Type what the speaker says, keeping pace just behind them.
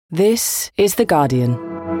This is The Guardian.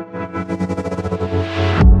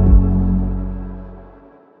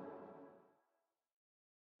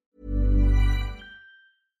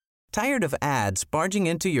 Tired of ads barging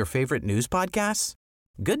into your favorite news podcasts?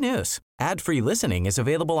 Good news. Ad-free listening is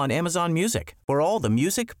available on Amazon Music for all the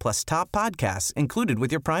music plus top podcasts included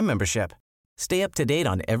with your Prime membership. Stay up to date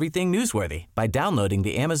on everything newsworthy by downloading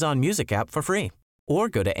the Amazon Music app for free or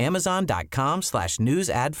go to amazon.com/news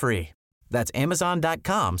ad free. That's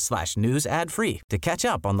amazon.com/news ad free to catch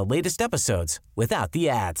up on the latest episodes without the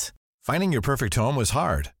ads. Finding your perfect home was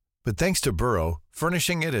hard, but thanks to Burrow,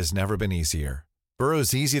 furnishing it has never been easier.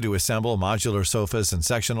 Burrow's easy-to-assemble modular sofas and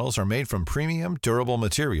sectionals are made from premium, durable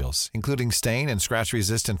materials, including stain and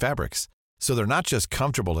scratch-resistant fabrics. So they're not just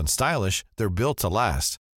comfortable and stylish, they're built to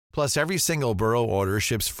last. Plus, every single Burrow order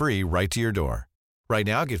ships free right to your door. Right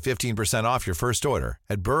now, get 15% off your first order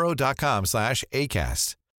at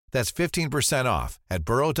burrow.com/ACAST. That's 15% off at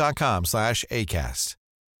burrow.com/ACAST.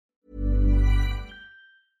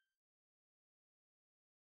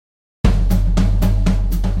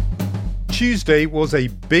 Tuesday was a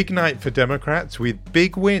big night for Democrats with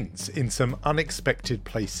big wins in some unexpected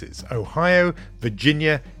places: Ohio,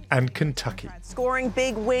 Virginia, and Kentucky. Scoring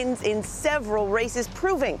big wins in several races,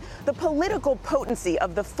 proving the political potency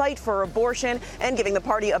of the fight for abortion and giving the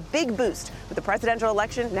party a big boost with the presidential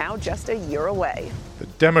election now just a year away. The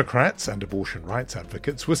Democrats and abortion rights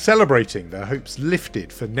advocates were celebrating their hopes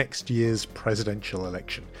lifted for next year's presidential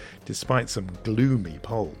election, despite some gloomy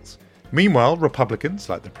polls. Meanwhile, Republicans,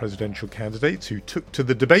 like the presidential candidates who took to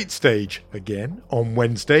the debate stage again on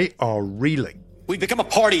Wednesday, are reeling. We've become a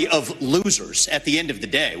party of losers at the end of the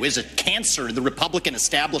day. It was a cancer in the Republican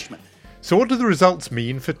establishment. So what do the results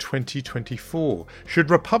mean for 2024? Should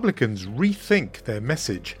Republicans rethink their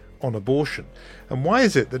message on abortion? And why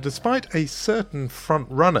is it that despite a certain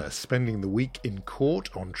front-runner spending the week in court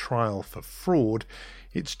on trial for fraud,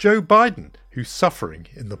 it's Joe Biden who's suffering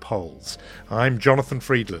in the polls? I'm Jonathan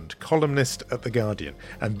Freedland, columnist at The Guardian,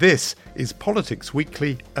 and this is Politics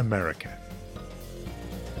Weekly America.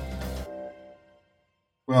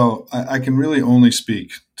 Well, I can really only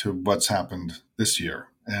speak to what's happened this year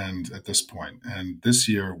and at this point. And this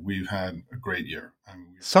year, we've had a great year.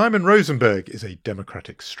 Simon Rosenberg is a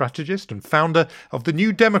Democratic strategist and founder of the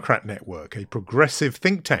New Democrat Network, a progressive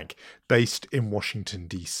think tank based in Washington,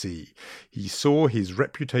 D.C. He saw his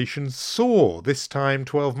reputation soar this time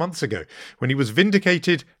 12 months ago when he was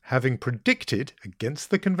vindicated, having predicted,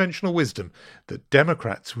 against the conventional wisdom, that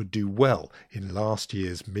Democrats would do well in last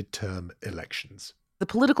year's midterm elections. The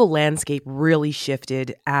political landscape really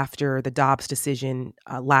shifted after the Dobbs decision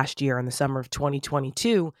last year in the summer of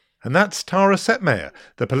 2022. And that's Tara Setmayer,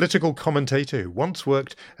 the political commentator who once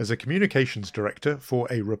worked as a communications director for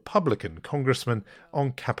a Republican congressman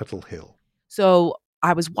on Capitol Hill. So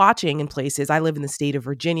I was watching in places. I live in the state of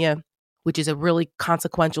Virginia, which is a really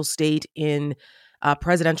consequential state in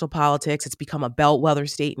presidential politics. It's become a bellwether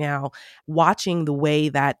state now. Watching the way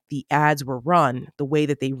that the ads were run, the way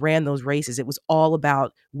that they ran those races, it was all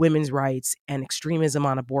about women's rights and extremism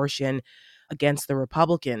on abortion against the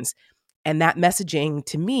Republicans. And that messaging,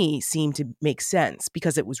 to me, seemed to make sense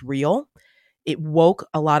because it was real. It woke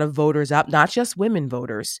a lot of voters up, not just women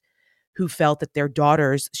voters who felt that their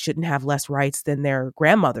daughters shouldn't have less rights than their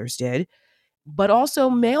grandmothers did, but also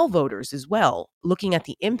male voters as well, looking at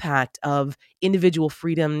the impact of individual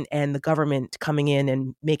freedom and the government coming in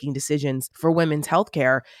and making decisions for women's health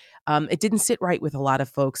care. It didn't sit right with a lot of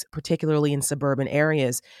folks, particularly in suburban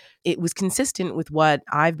areas. It was consistent with what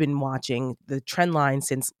I've been watching, the trend line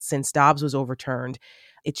since Dobbs was overturned.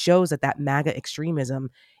 It shows that MAGA extremism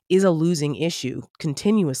is a losing issue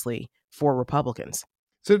continuously for Republicans.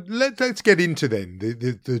 So let's get into then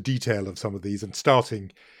the detail of some of these, and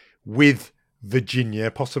starting with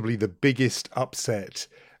Virginia, possibly the biggest upset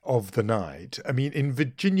of the night. I mean, in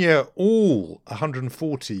Virginia, all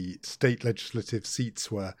 140 state legislative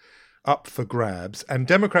seats were up for grabs, and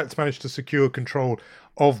Democrats managed to secure control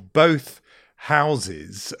of both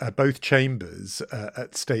houses, both chambers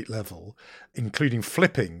at state level, including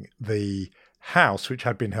flipping the House, which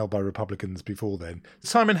had been held by Republicans before then.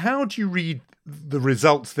 Simon, how do you read the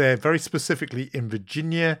results there, very specifically in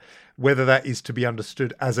Virginia, whether that is to be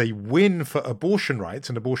understood as a win for abortion rights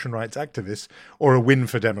and abortion rights activists or a win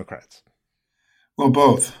for Democrats? Well,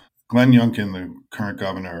 both. Glenn Youngkin, the current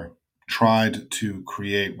governor, tried to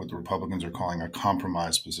create what the Republicans are calling a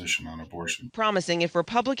compromise position on abortion. Promising if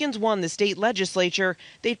Republicans won the state legislature,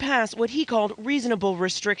 they'd pass what he called reasonable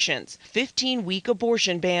restrictions, 15-week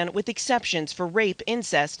abortion ban with exceptions for rape,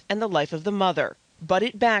 incest, and the life of the mother. But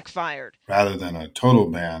it backfired. Rather than a total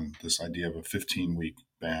ban, this idea of a 15-week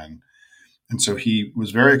ban, And so he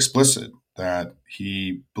was very explicit that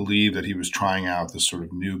he believed that he was trying out this sort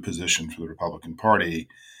of new position for the Republican Party.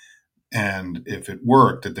 And if it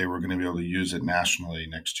worked, that they were going to be able to use it nationally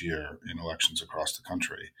next year in elections across the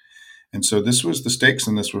country. And so the stakes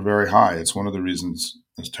in this were very high. It's one of the reasons,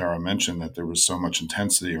 as Tara mentioned, that there was so much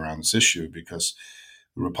intensity around this issue, because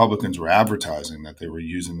the Republicans were advertising that they were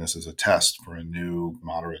using this as a test for a new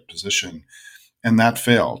moderate position. And that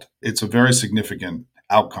failed. It's a very significant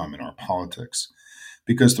outcome in our politics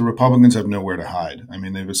because the Republicans have nowhere to hide. I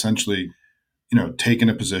mean, they've essentially, taken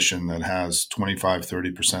a position that has 25,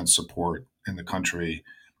 30% support in the country,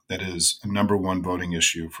 that is a number one voting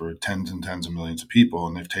issue for tens and tens of millions of people.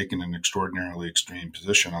 And they've taken an extraordinarily extreme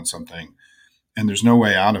position on something, and there's no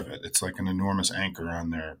way out of it. It's like an enormous anchor on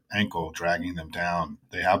their ankle dragging them down.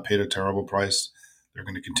 They have paid a terrible price. They're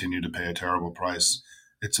going to continue to pay a terrible price.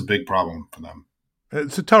 It's a big problem for them.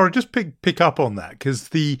 So Tara, just pick up on that, because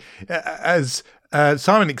as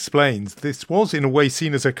Simon explains, this was in a way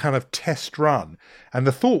seen as a kind of test run. And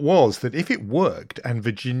the thought was that if it worked and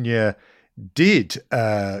Virginia did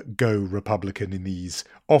go Republican in these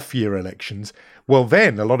off-year elections, well,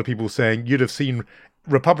 then a lot of people saying you'd have seen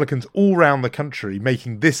Republicans all around the country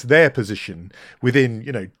making this their position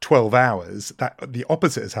within 12 hours. That the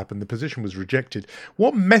opposite has happened. The position was rejected.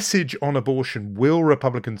 What message on abortion will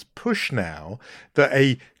Republicans push now that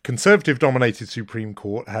a conservative-dominated Supreme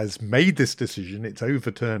Court has made this decision? It's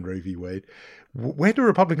overturned Roe v. Wade. Where do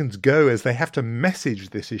Republicans go as they have to message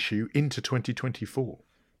this issue into 2024?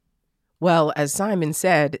 Well, as Simon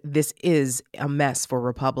said, this is a mess for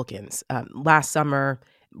Republicans. Last summer,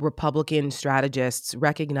 Republican strategists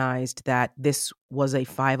recognized that this was a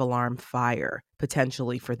five-alarm fire,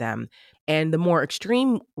 potentially, for them. And the more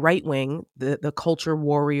extreme right wing, the culture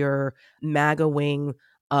warrior, MAGA wing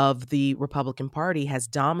of the Republican Party has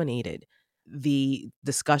dominated the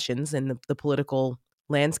discussions and the political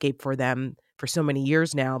landscape for them for so many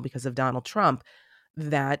years now because of Donald Trump,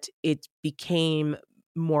 that it became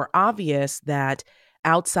more obvious that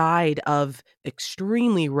outside of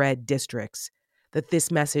extremely red districts, that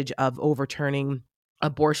this message of overturning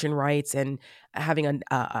abortion rights and having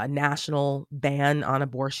a national ban on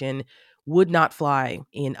abortion would not fly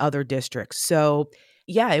in other districts. So,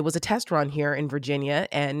 yeah, it was a test run here in Virginia.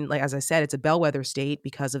 And as I said, it's a bellwether state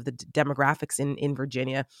because of the demographics in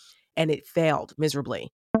Virginia, and it failed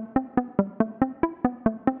miserably.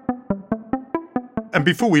 And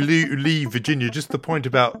before we leave Virginia, just the point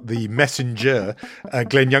about the messenger,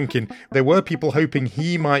 Glenn Youngkin, there were people hoping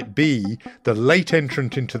he might be the late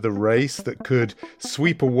entrant into the race that could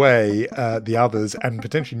sweep away the others and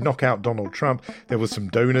potentially knock out Donald Trump. There were some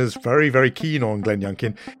donors very, very keen on Glenn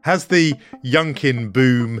Youngkin. Has the Youngkin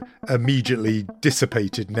boom immediately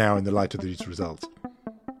dissipated now in the light of these results?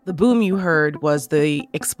 The boom you heard was the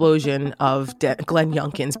explosion of Glenn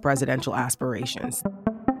Youngkin's presidential aspirations.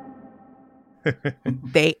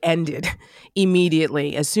 They ended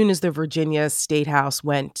immediately. As soon as the Virginia State House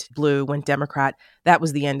went blue, went Democrat, that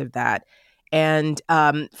was the end of that. And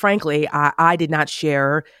frankly, I did not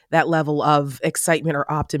share that level of excitement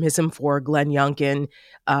or optimism for Glenn Youngkin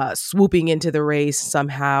swooping into the race,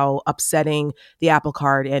 somehow upsetting the apple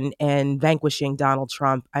cart and vanquishing Donald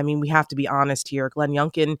Trump. I mean, we have to be honest here. Glenn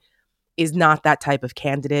Youngkin is not that type of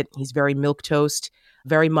candidate. He's very milquetoast,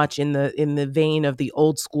 very much in the vein of the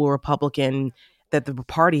old school Republican that the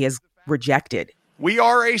party has rejected. We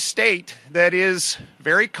are a state that is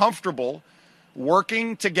very comfortable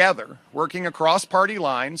working together, working across party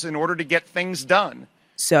lines in order to get things done.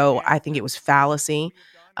 So I think it was fallacy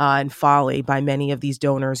and folly by many of these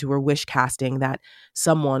donors who were wish casting that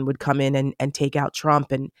someone would come in and take out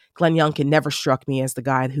Trump. And Glenn Youngkin never struck me as the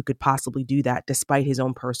guy who could possibly do that despite his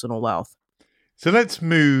own personal wealth. So let's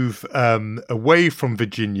move away from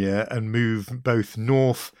Virginia and move both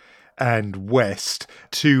north and west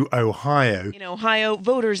to Ohio. In Ohio,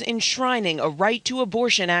 voters enshrining a right to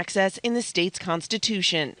abortion access in the state's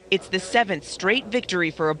constitution. It's the 7th straight victory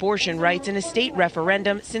for abortion rights in a state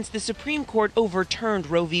referendum since the Supreme Court overturned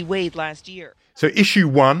Roe v. Wade last year. So issue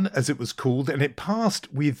 1, as it was called, and it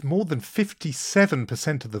passed with more than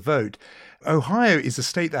 57% of the vote. Ohio is a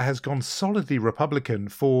state that has gone solidly Republican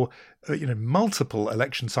for multiple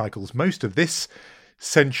election cycles, most of this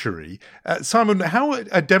century. Simon, how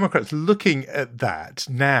are Democrats looking at that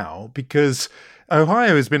now? Because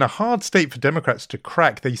Ohio has been a hard state for Democrats to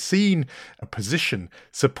crack. They've seen a position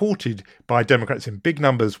supported by Democrats in big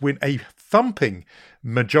numbers win a thumping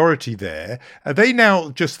majority there. Are they now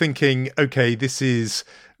just thinking, okay, this is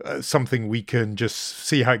something we can just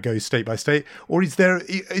see how it goes state by state? Or is there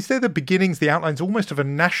the beginnings, the outlines almost of a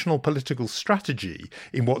national political strategy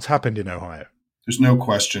in what's happened in Ohio? there's no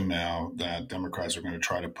question now that Democrats are going to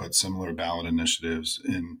try to put similar ballot initiatives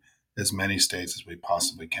in as many states as we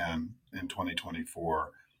possibly can in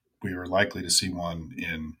 2024. We are likely to see one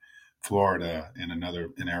in Florida,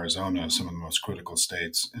 in Arizona, some of the most critical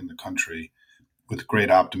states in the country, with great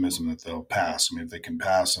optimism that they'll pass. I mean, if they can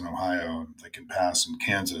pass in Ohio, if they can pass in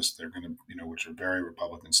Kansas, they're going to, which are very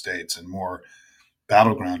Republican states, and more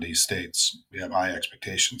battlegroundy states, we have high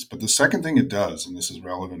expectations. But the second thing it does, and this is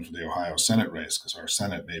relevant for the Ohio Senate race, because our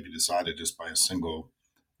Senate may be decided just by a single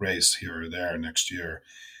race here or there next year,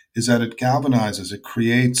 is that it galvanizes, it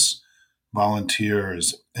creates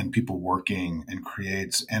volunteers and people working, and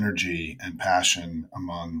creates energy and passion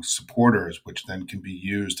among supporters, which then can be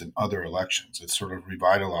used in other elections. It sort of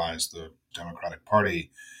revitalized the Democratic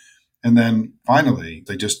Party. And then finally,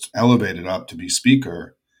 they just elevated up to be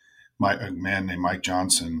Speaker a man named Mike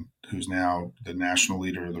Johnson, who's now the national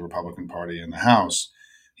leader of the Republican Party in the House.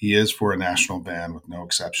 He is for a national ban with no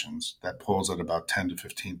exceptions. That polls at about 10 to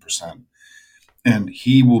 15%. And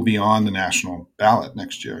he will be on the national ballot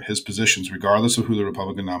next year. His positions, regardless of who the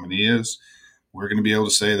Republican nominee is, we're going to be able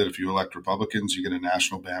to say that if you elect Republicans, you get a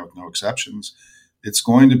national ban with no exceptions. It's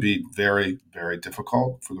going to be very, very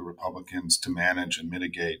difficult for the Republicans to manage and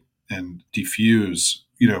mitigate and diffuse,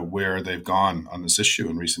 where they've gone on this issue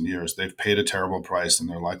in recent years. They've paid a terrible price, and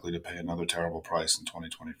they're likely to pay another terrible price in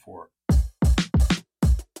 2024.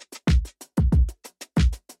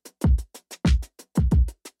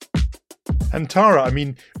 And Tara, I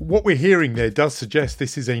mean, what we're hearing there does suggest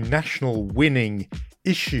this is a national winning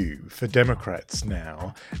issue for Democrats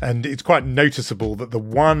now. And it's quite noticeable that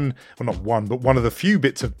one of the few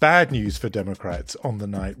bits of bad news for Democrats on the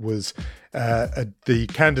night was the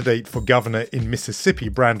candidate for governor in Mississippi,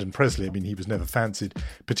 Brandon Presley. I mean, he was never fancied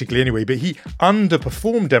particularly anyway, but he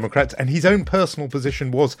underperformed Democrats, and his own personal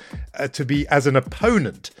position was to be as an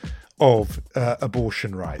opponent of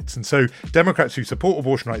abortion rights. And so Democrats who support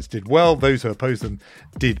abortion rights did well, those who oppose them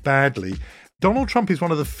did badly. Donald Trump is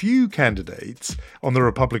one of the few candidates on the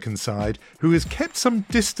Republican side who has kept some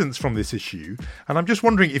distance from this issue. And I'm just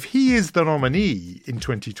wondering if he is the nominee in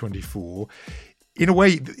 2024, in a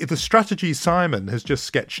way, the strategy Simon has just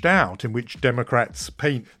sketched out, in which Democrats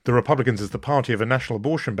paint the Republicans as the party of a national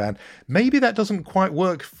abortion ban, maybe that doesn't quite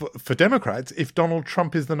work for Democrats if Donald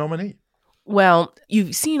Trump is the nominee. Well,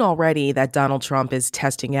 you've seen already that Donald Trump is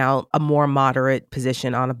testing out a more moderate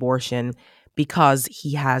position on abortion because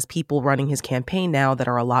he has people running his campaign now that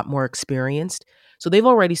are a lot more experienced. So they've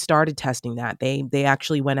already started testing that. They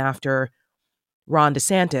actually went after Ron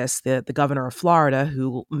DeSantis, the governor of Florida,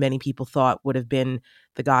 who many people thought would have been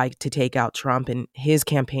the guy to take out Trump, and his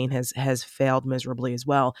campaign has failed miserably as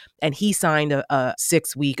well. And he signed a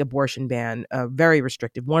 6-week abortion ban, very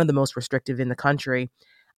restrictive, one of the most restrictive in the country,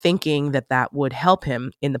 thinking that would help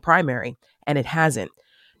him in the primary, and it hasn't.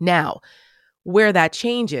 Now, where that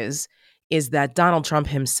changes is that Donald Trump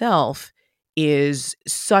himself is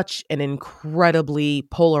such an incredibly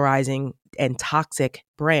polarizing and toxic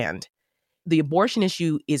brand. The abortion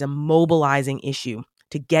issue is a mobilizing issue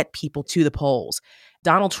to get people to the polls.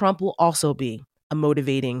 Donald Trump will also be a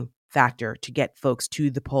motivating factor to get folks to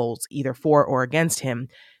the polls, either for or against him.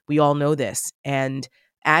 We all know this. And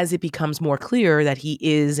as it becomes more clear that he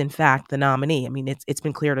is, in fact, the nominee, I mean, it's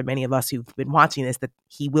been clear to many of us who've been watching this that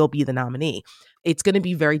he will be the nominee. It's going to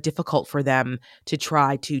be very difficult for them to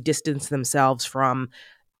try to distance themselves from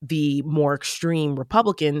the more extreme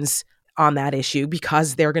Republicans on that issue,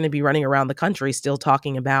 because they're going to be running around the country still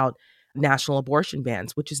talking about national abortion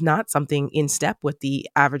bans, which is not something in step with the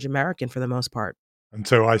average American for the most part. And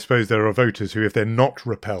so I suppose there are voters who, if they're not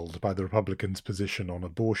repelled by the Republicans' position on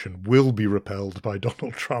abortion, will be repelled by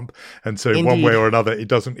Donald Trump. And so Indeed. One way or another, it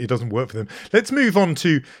doesn't work for them. Let's move on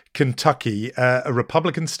to Kentucky, a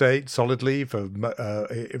Republican state, solidly,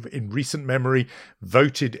 in recent memory,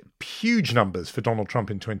 voted huge numbers for Donald Trump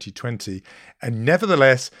in 2020. And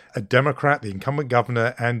nevertheless, a Democrat, the incumbent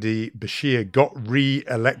governor, Andy Beshear, got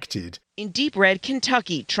re-elected. In deep red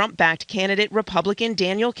Kentucky, Trump-backed candidate Republican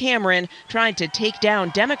Daniel Cameron tried to take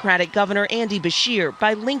down Democratic Governor Andy Beshear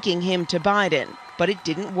by linking him to Biden, but it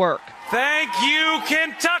didn't work. Thank you,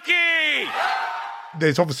 Kentucky!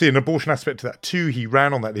 There's obviously an abortion aspect to that too. He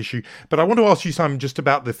ran on that issue. But I want to ask you, Simon, just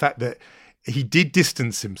about the fact that he did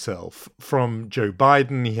distance himself from Joe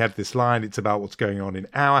Biden. He had this line, it's about what's going on in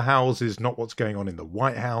our houses, not what's going on in the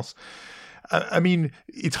White House. I mean,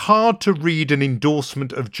 it's hard to read an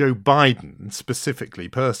endorsement of Joe Biden specifically,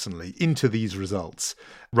 personally, into these results,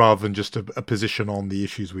 rather than just a position on the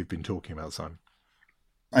issues we've been talking about, Simon.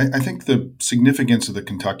 I think the significance of the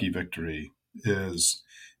Kentucky victory is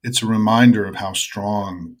it's a reminder of how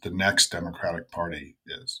strong the next Democratic Party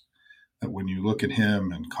is. When you look at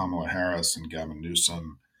him and Kamala Harris and Gavin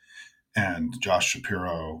Newsom and Josh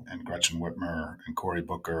Shapiro and Gretchen Whitmer and Cory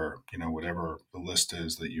Booker, whatever the list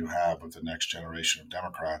is that you have of the next generation of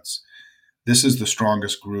Democrats, this is the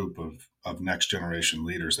strongest group of next generation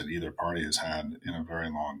leaders that either party has had in a very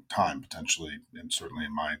long time, potentially, and certainly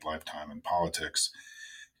in my lifetime in politics,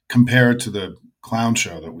 compared to the clown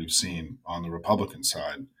show that we've seen on the Republican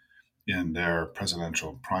side in their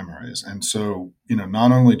presidential primaries. And so,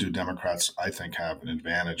 not only do Democrats, I think, have an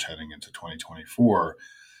advantage heading into 2024,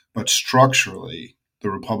 but structurally, the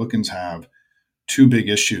Republicans have two big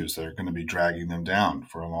issues that are going to be dragging them down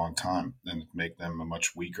for a long time and make them a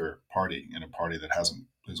much weaker party, and a party that has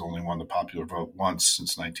only won the popular vote once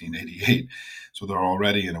since 1988. So they're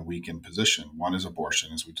already in a weakened position. One is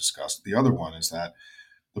abortion, as we discussed. The other one is that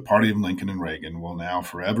the party of Lincoln and Reagan will now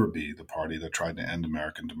forever be the party that tried to end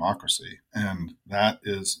American democracy. And that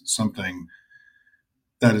is something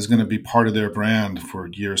that is going to be part of their brand for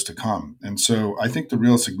years to come. And so I think the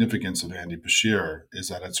real significance of Andy Beshear is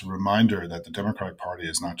that it's a reminder that the Democratic Party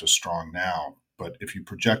is not just strong now, but if you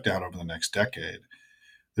project out over the next decade,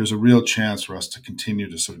 there's a real chance for us to continue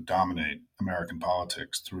to sort of dominate American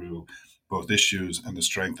politics through both issues and the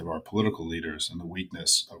strength of our political leaders and the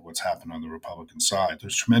weakness of what's happened on the Republican side.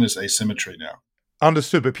 There's tremendous asymmetry now.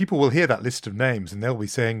 Understood, but people will hear that list of names and they'll be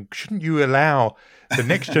saying, shouldn't you allow the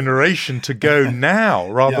next generation to go now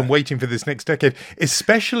rather than waiting for this next decade,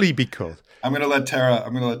 especially because... I'm going to let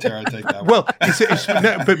Tara take that one. Well,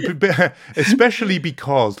 but especially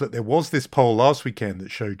because there was this poll last weekend that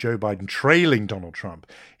showed Joe Biden trailing Donald Trump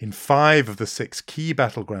in 5 of the 6 key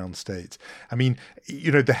battleground states. I mean,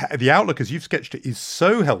 the outlook, as you've sketched it, is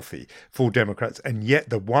so healthy for Democrats, and yet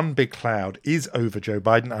the one big cloud is over Joe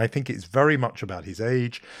Biden. I think it's very much about his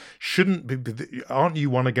age. Aren't you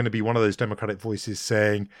going to be one of those Democratic voices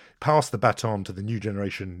saying, pass the baton to the new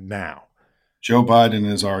generation now? Joe Biden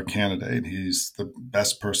is our candidate. He's the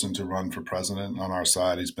best person to run for president on our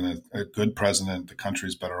side. He's been a good president. The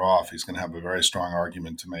country's better off. He's going to have a very strong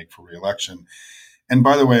argument to make for re-election. And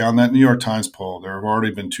by the way, on that New York Times poll, there have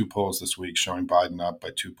already been 2 polls this week showing Biden up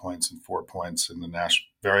by 2 points and 4 points in the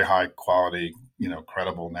very high quality,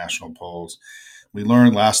 credible national polls. We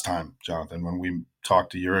learned last time, Jonathan, when we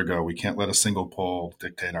talked a year ago, we can't let a single poll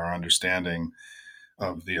dictate our understanding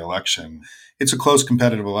of the election. It's a close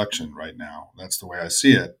competitive election right now. That's the way I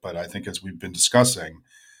see it. But I think, as we've been discussing,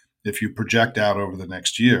 if you project out over the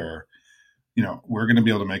next year, we're going to be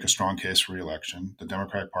able to make a strong case for re-election. The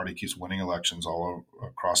Democratic Party keeps winning elections all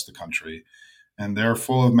across the country, and they're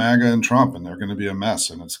full of MAGA and Trump, and they're going to be a mess.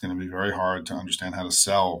 And it's going to be very hard to understand how to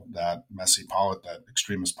sell that that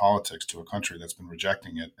extremist politics to a country that's been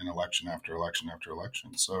rejecting it in election after election after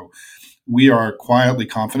election. So we are quietly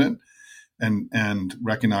confident, and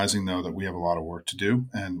recognizing, though, that we have a lot of work to do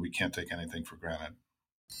and we can't take anything for granted.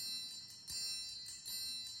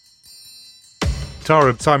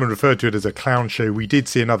 Tara, Simon referred to it as a clown show. We did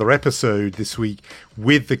see another episode this week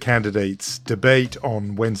with the candidates debate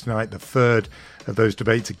on Wednesday night, the third of those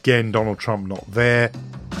debates. Again, Donald Trump not there.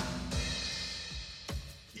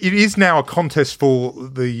 It is now a contest for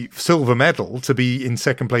the silver medal to be in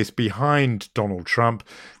second place behind Donald Trump.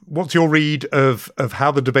 What's your read of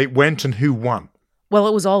how the debate went and who won? Well,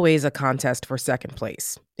 it was always a contest for second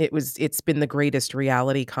place. It's been the greatest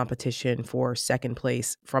reality competition for second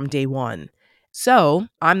place from day one. So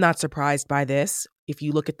I'm not surprised by this. If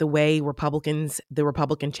you look at the way the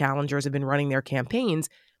Republican challengers have been running their campaigns,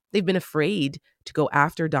 they've been afraid to go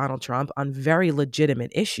after Donald Trump on very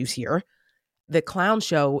legitimate issues here. The clown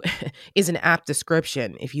show is an apt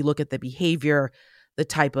description. If you look at the behavior, the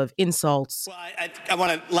type of insults. Well, I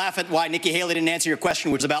want to laugh at why Nikki Haley didn't answer your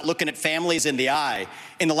question, which was about looking at families in the eye.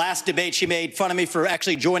 In the last debate, she made fun of me for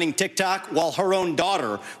actually joining TikTok while her own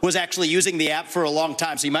daughter was actually using the app for a long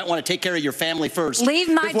time. So you might want to take care of your family first. Leave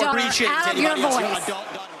my daughter out of your voice.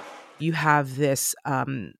 You have this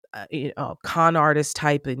con artist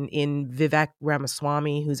type in Vivek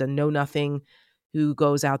Ramaswamy, who's a know-nothing, who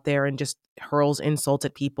goes out there and just hurls insults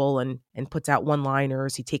at people and puts out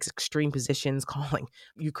one-liners. He takes extreme positions, calling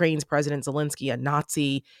Ukraine's President Zelensky a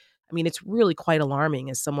Nazi. I mean, it's really quite alarming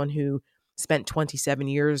as someone who spent 27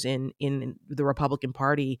 years in the Republican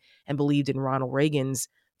Party and believed in Ronald Reagan's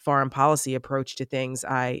foreign policy approach to things.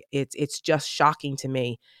 It's just shocking to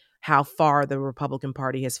me how far the Republican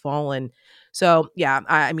Party has fallen. So, yeah,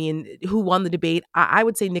 I mean, who won the debate? I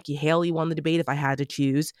would say Nikki Haley won the debate if I had to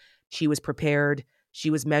choose. She was prepared, she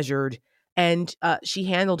was measured, and she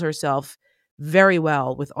handled herself very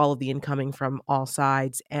well with all of the incoming from all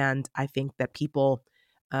sides. And I think that people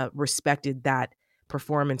respected that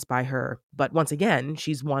performance by her. But once again,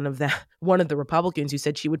 she's one of the Republicans who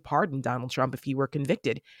said she would pardon Donald Trump if he were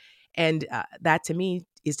convicted. And that, to me,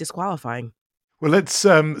 is disqualifying. Well, let's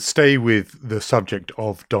stay with the subject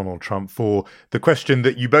of Donald Trump for the question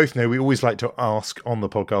that you both know we always like to ask on the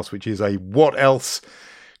podcast, which is a what else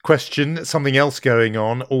question, something else going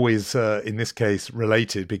on, always in this case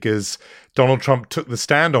related, because Donald Trump took the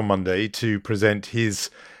stand on Monday to present his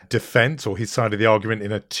defense or his side of the argument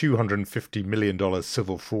in a $250 million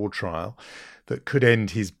civil fraud trial that could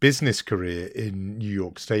end his business career in New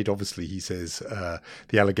York State. Obviously, he says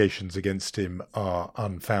the allegations against him are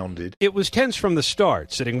unfounded. It was tense from the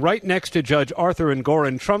start, sitting right next to Judge Arthur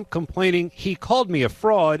Engoron, Trump complaining he called me a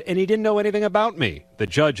fraud and he didn't know anything about me. The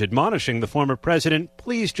judge admonishing the former president,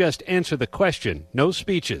 please just answer the question, no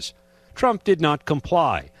speeches. Trump did not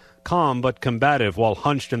comply. Calm but combative while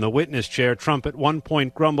hunched in the witness chair, Trump at one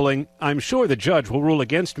point grumbling, I'm sure the judge will rule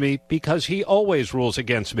against me because he always rules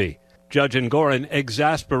against me. Judge Engoron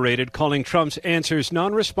exasperated, calling Trump's answers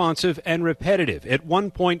non-responsive and repetitive, at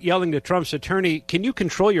one point yelling to Trump's attorney, can you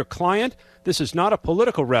control your client? This is not a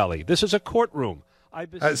political rally. This is a courtroom.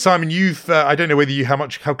 Simon, you've I don't know whether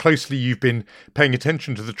how closely you've been paying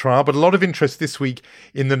attention to the trial, but a lot of interest this week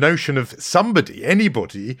in the notion of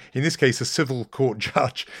anybody, in this case a civil court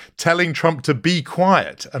judge, telling Trump to be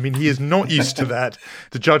quiet. I mean, he is not used to that.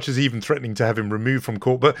 The judge is even threatening to have him removed from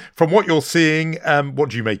court. But from what you're seeing, what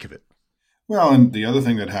do you make of it? Well, and the other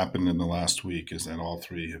thing that happened in the last week is that all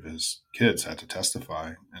three of his kids had to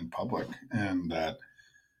testify in public, and that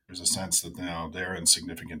there's a sense that now they're in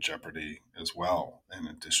significant jeopardy as well, in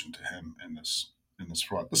addition to him in this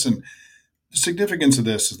fraud. Listen, the significance of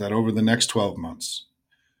this is that over the next 12 months,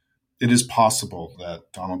 it is possible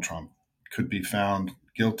that Donald Trump could be found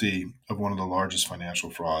guilty of one of the largest financial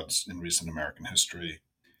frauds in recent American history.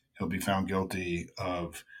 He'll be found guilty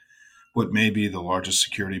of what may be the largest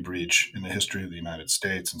security breach in the history of the United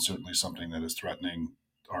States, and certainly something that is threatening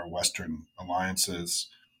our Western alliances.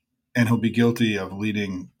 And he'll be guilty of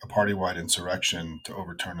leading a party-wide insurrection to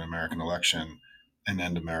overturn an American election and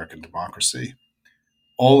end American democracy.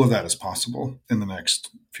 All of that is possible in the next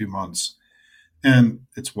few months. And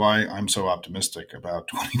it's why I'm so optimistic about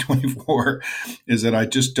 2024, is that I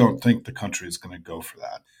just don't think the country is going to go for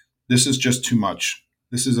that. This is just too much.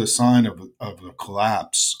 This is a sign of the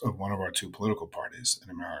collapse of one of our two political parties in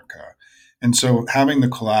America. And so having the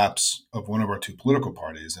collapse of one of our two political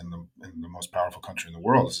parties in the most powerful country in the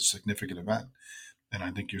world is a significant event. And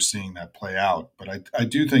I think you're seeing that play out. But I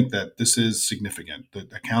do think that this is significant.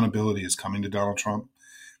 That accountability is coming to Donald Trump.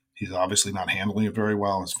 He's obviously not handling it very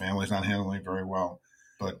well. His family's not handling it very well.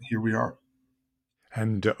 But here we are.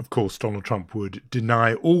 And of course, Donald Trump would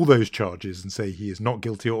deny all those charges and say he is not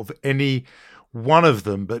guilty of any one of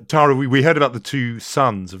them. But Tara, we heard about the two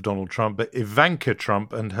sons of Donald Trump, but Ivanka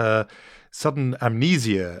Trump and her sudden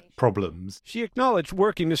amnesia problems. She acknowledged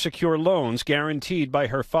working to secure loans guaranteed by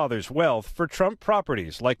her father's wealth for Trump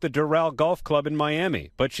properties like the Doral Golf Club in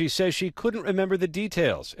Miami, but she says she couldn't remember the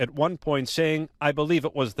details, at one point saying, I believe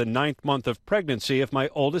it was the 9th month of pregnancy of my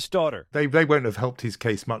oldest daughter. They won't have helped his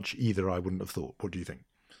case much either, I wouldn't have thought. What do you think?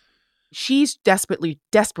 She's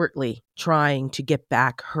desperately trying to get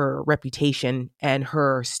back her reputation and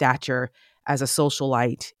her stature as a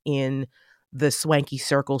socialite in the swanky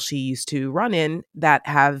circle she used to run in that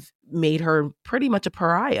have made her pretty much a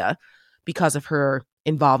pariah because of her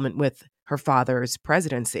involvement with her father's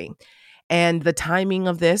presidency. And the timing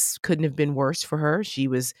of this couldn't have been worse for her. She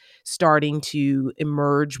was starting to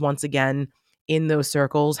emerge once again in those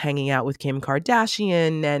circles, hanging out with Kim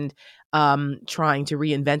Kardashian and trying to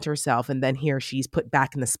reinvent herself. And then here she's put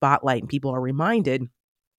back in the spotlight and people are reminded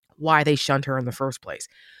why they shunned her in the first place.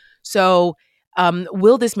 So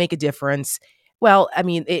will this make a difference? Well, I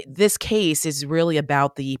mean, this case is really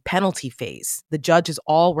about the penalty phase. The judge has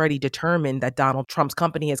already determined that Donald Trump's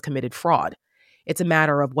company has committed fraud. It's a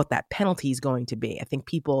matter of what that penalty is going to be. I think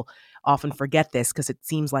people often forget this because it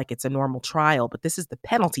seems like it's a normal trial, but this is the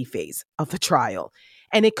penalty phase of the trial.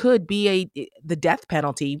 And it could be the death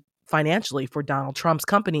penalty financially for Donald Trump's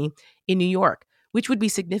company in New York, which would be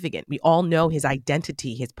significant. We all know his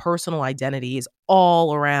identity, his personal identity is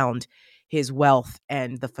all around his wealth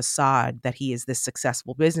and the facade that he is this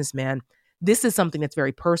successful businessman. This is something that's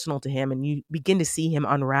very personal to him, and you begin to see him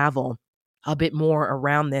unravel a bit more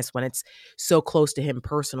around this when it's so close to him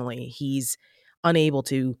personally. He's unable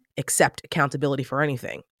to accept accountability for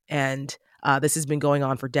anything, and this has been going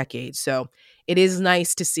on for decades. So it is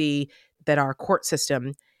nice to see that our court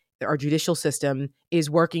system, our judicial system, is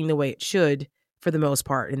working the way it should for the most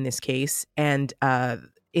part in this case, and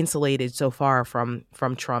insulated so far from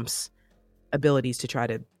Trump's abilities to try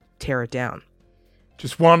to tear it down.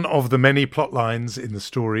 Just one of the many plot lines in the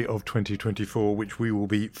story of 2024, which we will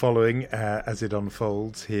be following as it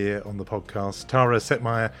unfolds here on the podcast. Tara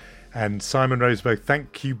Setmayer and Simon Rosenberg,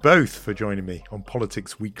 thank you both for joining me on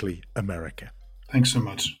Politics Weekly America. Thanks so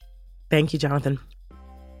much. Thank you, Jonathan.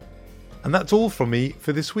 And that's all from me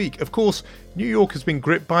for this week. Of course, New York has been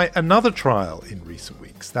gripped by another trial in recent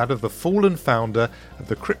weeks, that of the fallen founder of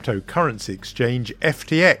the cryptocurrency exchange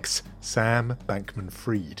FTX, Sam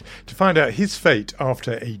Bankman-Fried. To find out his fate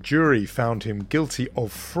after a jury found him guilty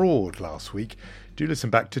of fraud last week, do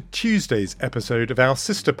listen back to Tuesday's episode of our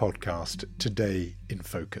sister podcast, Today in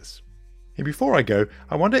Focus. And before I go,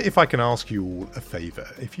 I wonder if I can ask you all a favour.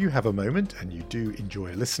 If you have a moment and you do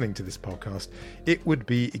enjoy listening to this podcast, it would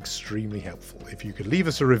be extremely helpful if you could leave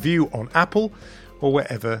us a review on Apple or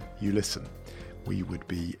wherever you listen. We would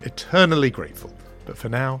be eternally grateful. But for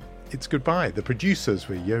now, it's goodbye. The producers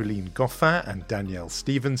were Yolene Goffin and Danielle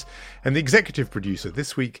Stevens, and the executive producer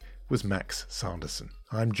this week was Max Sanderson.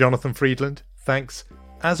 I'm Jonathan Freedland. Thanks,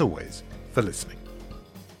 as always, for listening.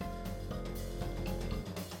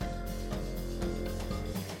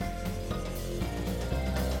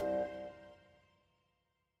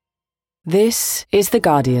 This is The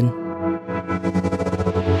Guardian.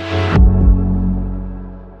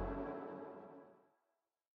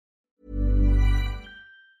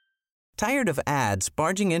 Tired of ads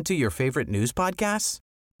barging into your favorite news podcasts?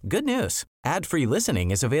 Good news. Ad-free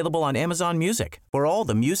listening is available on Amazon Music for all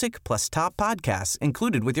the music plus top podcasts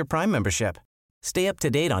included with your Prime membership. Stay up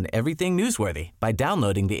to date on everything newsworthy by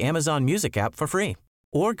downloading the Amazon Music app for free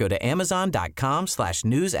or go to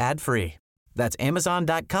amazon.com/news ad free. That's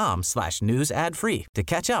amazon.com/news ad free to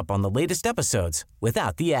catch up on the latest episodes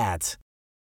without the ads.